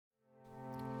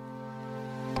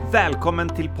Välkommen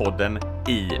till podden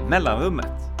I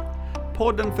mellanrummet.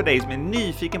 Podden för dig som är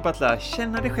nyfiken på att lära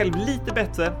känna dig själv lite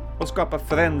bättre och skapa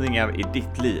förändringar i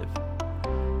ditt liv.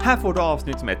 Här får du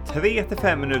avsnitt som är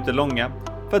 3-5 minuter långa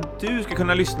för att du ska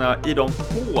kunna lyssna i de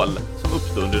hål som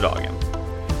uppstår under dagen.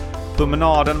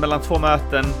 Promenaden mellan 2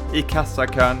 möten, i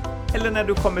kassakön eller när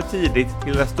du kommer tidigt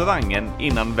till restaurangen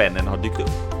innan vännen har dykt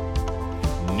upp.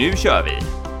 Nu kör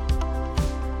vi!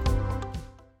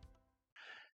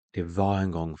 Det var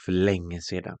en gång för länge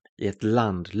sedan i ett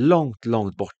land långt,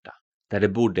 långt borta där det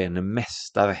bodde en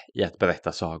mästare i att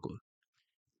berätta sagor.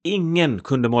 Ingen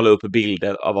kunde måla upp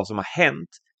bilder av vad som har hänt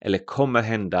eller kommer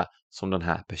hända som den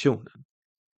här personen.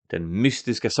 Den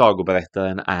mystiska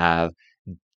sagoberättaren är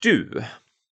du.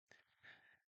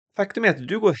 Faktum är att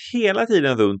du går hela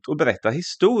tiden runt och berättar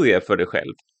historier för dig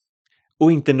själv.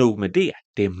 Och inte nog med det,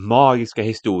 det är magiska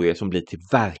historier som blir till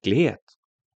verklighet.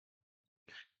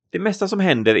 Det mesta som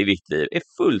händer i ditt liv är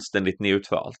fullständigt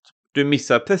neutralt. Du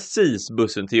missar precis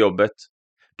bussen till jobbet.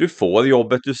 Du får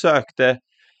jobbet du sökte.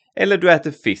 Eller du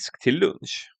äter fisk till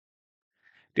lunch.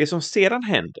 Det som sedan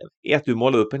händer är att du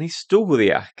målar upp en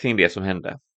historia kring det som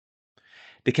hände.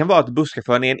 Det kan vara att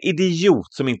busschauffören är en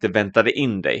idiot som inte väntade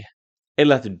in dig.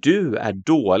 Eller att du är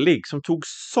dålig som tog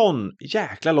sån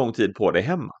jäkla lång tid på dig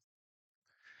hemma.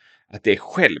 Att det är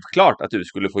självklart att du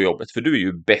skulle få jobbet för du är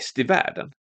ju bäst i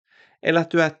världen. Eller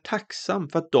att du är tacksam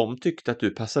för att de tyckte att du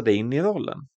passade in i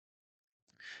rollen.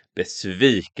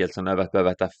 Besvikelsen över att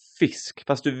behöva äta fisk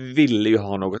fast du ville ju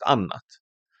ha något annat.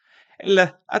 Eller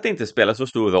att det inte spelar så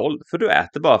stor roll för du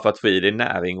äter bara för att få i dig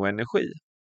näring och energi.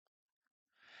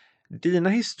 Dina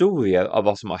historier av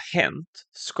vad som har hänt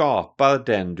skapar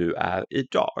den du är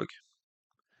idag.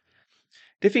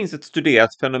 Det finns ett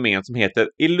studerat fenomen som heter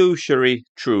illusory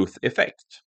truth effect.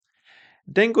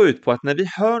 Den går ut på att när vi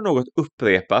hör något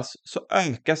upprepas så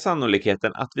ökar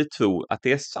sannolikheten att vi tror att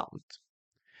det är sant.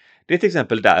 Det är till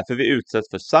exempel därför vi utsätts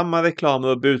för samma reklamer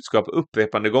och budskap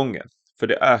upprepande gånger, för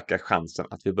det ökar chansen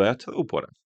att vi börjar tro på det.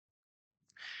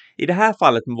 I det här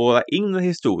fallet med våra inre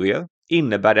historier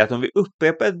innebär det att om vi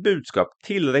upprepar ett budskap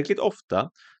tillräckligt ofta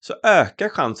så ökar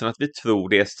chansen att vi tror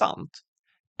det är sant,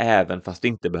 även fast det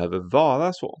inte behöver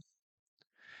vara så.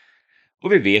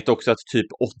 Och vi vet också att typ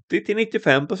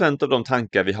 80-95% av de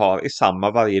tankar vi har är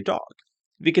samma varje dag.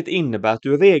 Vilket innebär att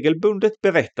du regelbundet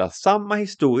berättar samma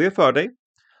historier för dig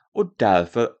och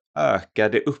därför ökar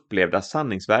det upplevda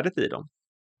sanningsvärdet i dem.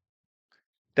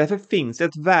 Därför finns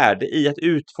ett värde i att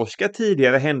utforska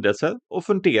tidigare händelser och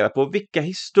fundera på vilka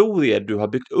historier du har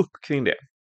byggt upp kring det.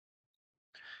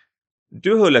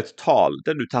 Du höll ett tal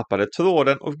där du tappade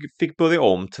tråden och fick börja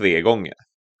om 3 gånger,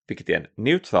 vilket är en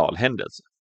neutral händelse.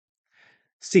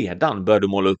 Sedan bör du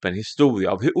måla upp en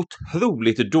historia av hur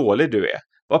otroligt dålig du är,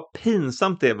 vad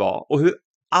pinsamt det var och hur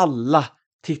alla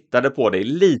tittade på dig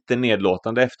lite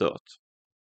nedlåtande efteråt.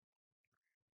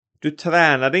 Du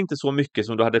tränade inte så mycket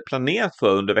som du hade planerat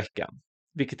för under veckan,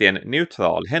 vilket är en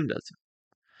neutral händelse.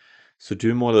 Så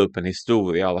du målar upp en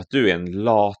historia av att du är en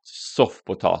lat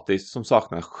soffpotatis som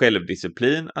saknar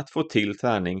självdisciplin att få till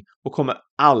träning och kommer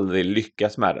aldrig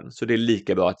lyckas med den, så det är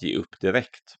lika bra att ge upp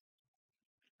direkt.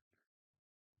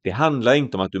 Det handlar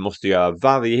inte om att du måste göra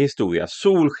varje historia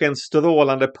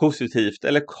solskenstrålande positivt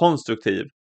eller konstruktiv.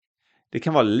 Det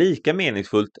kan vara lika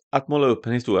meningsfullt att måla upp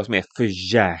en historia som är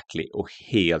förjäklig och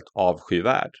helt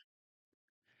avskyvärd.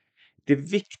 Det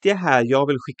viktiga här jag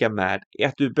vill skicka med är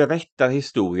att du berättar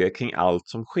historier kring allt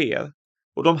som sker.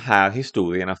 Och de här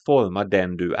historierna formar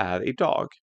den du är idag.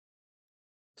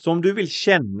 Så om du vill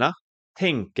känna,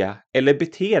 tänka eller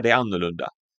bete dig annorlunda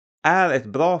är ett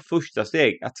bra första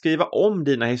steg att skriva om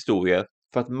dina historier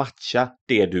för att matcha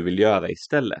det du vill göra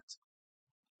istället.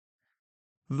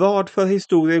 Vad för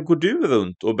historier går du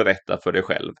runt och berättar för dig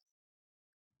själv?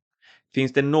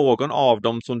 Finns det någon av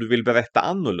dem som du vill berätta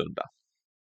annorlunda?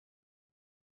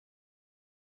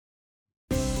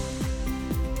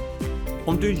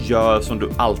 Om du gör som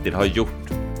du alltid har gjort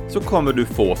så kommer du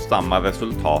få samma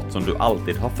resultat som du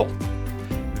alltid har fått.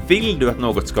 Vill du att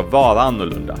något ska vara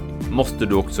annorlunda måste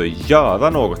du också göra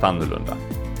något annorlunda.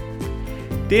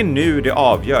 Det är nu det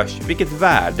avgörs vilket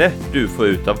värde du får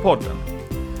ut av podden.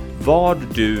 Vad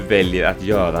du väljer att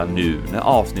göra nu när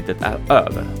avsnittet är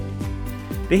över.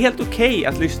 Det är helt okej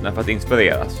att lyssna för att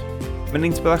inspireras, men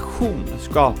inspiration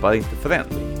skapar inte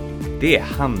förändring. Det är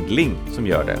handling som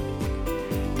gör det.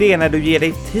 Det är när du ger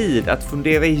dig tid att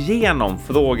fundera igenom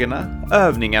frågorna,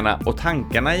 övningarna och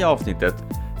tankarna i avsnittet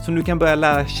som du kan börja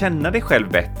lära känna dig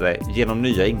själv bättre genom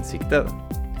nya insikter.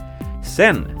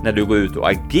 Sen när du går ut och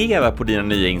agerar på dina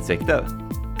nya insikter,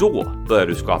 då börjar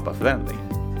du skapa förändring.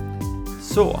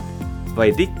 Så, vad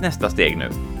är ditt nästa steg nu?